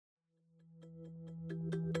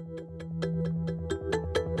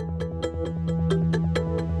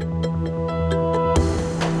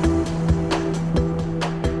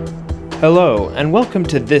Hello, and welcome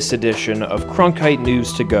to this edition of Cronkite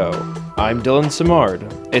News to Go. I'm Dylan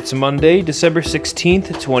Samard. It's Monday, December 16th,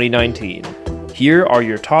 2019. Here are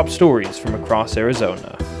your top stories from across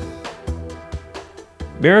Arizona.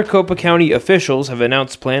 Maricopa County officials have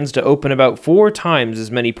announced plans to open about 4 times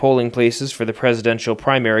as many polling places for the presidential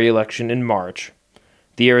primary election in March.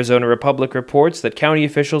 The Arizona Republic reports that county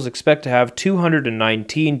officials expect to have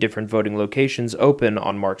 219 different voting locations open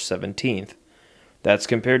on March 17th. That's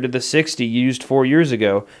compared to the 60 used 4 years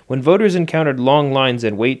ago, when voters encountered long lines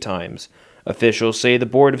and wait times. Officials say the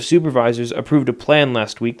Board of Supervisors approved a plan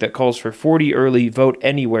last week that calls for 40 early Vote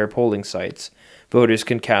Anywhere polling sites. Voters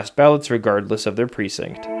can cast ballots regardless of their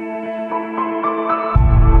precinct.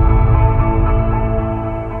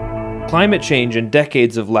 Climate change and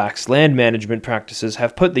decades of lax land management practices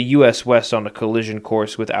have put the U.S. West on a collision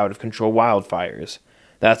course with out-of-control wildfires.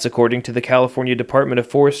 That's according to the California Department of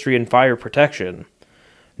Forestry and Fire Protection.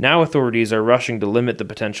 Now authorities are rushing to limit the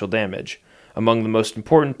potential damage. Among the most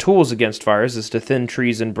important tools against fires is to thin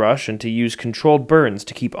trees and brush and to use controlled burns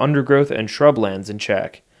to keep undergrowth and shrublands in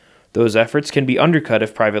check. Those efforts can be undercut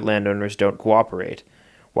if private landowners don't cooperate.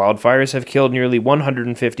 Wildfires have killed nearly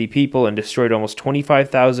 150 people and destroyed almost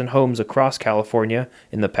 25,000 homes across California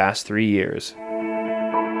in the past 3 years.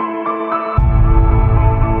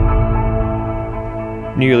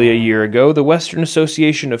 Nearly a year ago, the Western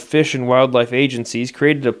Association of Fish and Wildlife Agencies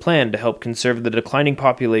created a plan to help conserve the declining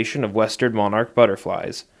population of western monarch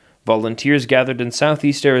butterflies. Volunteers gathered in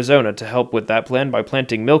southeast Arizona to help with that plan by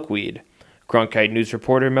planting milkweed. Cronkite News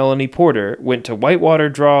reporter Melanie Porter went to Whitewater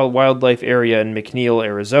Draw Wildlife Area in McNeil,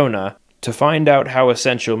 Arizona, to find out how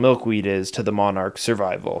essential milkweed is to the monarch's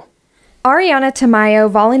survival. Ariana Tamayo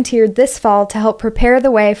volunteered this fall to help prepare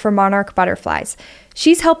the way for monarch butterflies.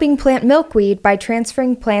 She's helping plant milkweed by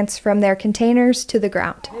transferring plants from their containers to the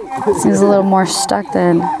ground. It was a little more stuck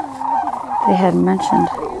than they had mentioned.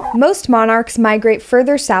 Most monarchs migrate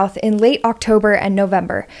further south in late October and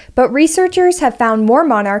November, but researchers have found more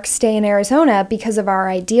monarchs stay in Arizona because of our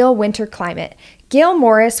ideal winter climate. Gail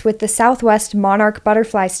Morris with the Southwest Monarch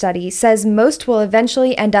Butterfly Study says most will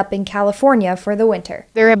eventually end up in California for the winter.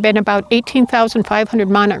 There have been about 18,500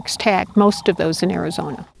 monarchs tagged, most of those in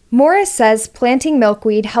Arizona. Morris says planting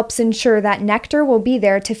milkweed helps ensure that nectar will be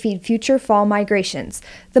there to feed future fall migrations.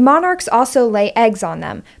 The monarchs also lay eggs on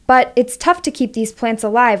them, but it's tough to keep these plants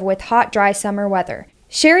alive with hot, dry summer weather.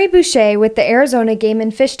 Sherry Boucher with the Arizona Game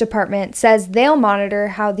and Fish Department says they'll monitor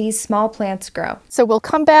how these small plants grow. So we'll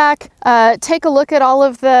come back, take a look at all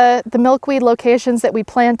of the milkweed locations that we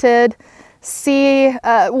planted, see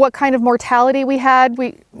what kind of mortality we had.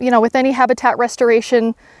 With any habitat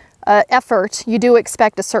restoration effort, you do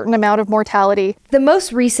expect a certain amount of mortality. The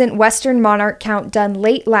most recent Western monarch count done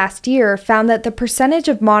late last year found that the percentage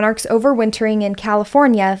of monarchs overwintering in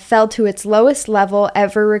California fell to its lowest level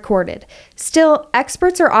ever recorded. Still,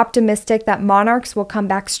 experts are optimistic that monarchs will come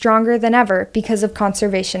back stronger than ever because of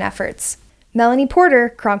conservation efforts. Melanie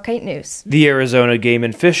Porter, Cronkite News. The Arizona Game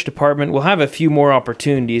and Fish Department will have a few more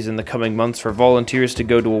opportunities in the coming months for volunteers to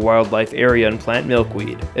go to a wildlife area and plant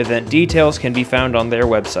milkweed. Event details can be found on their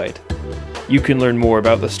website. You can learn more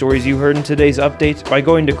about the stories you heard in today's update by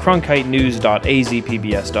going to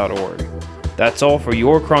cronkitenews.azpbs.org. That's all for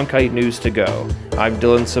your Cronkite News to Go. I'm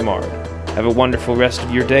Dylan Samard. Have a wonderful rest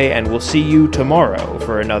of your day, and we'll see you tomorrow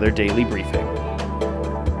for another daily briefing.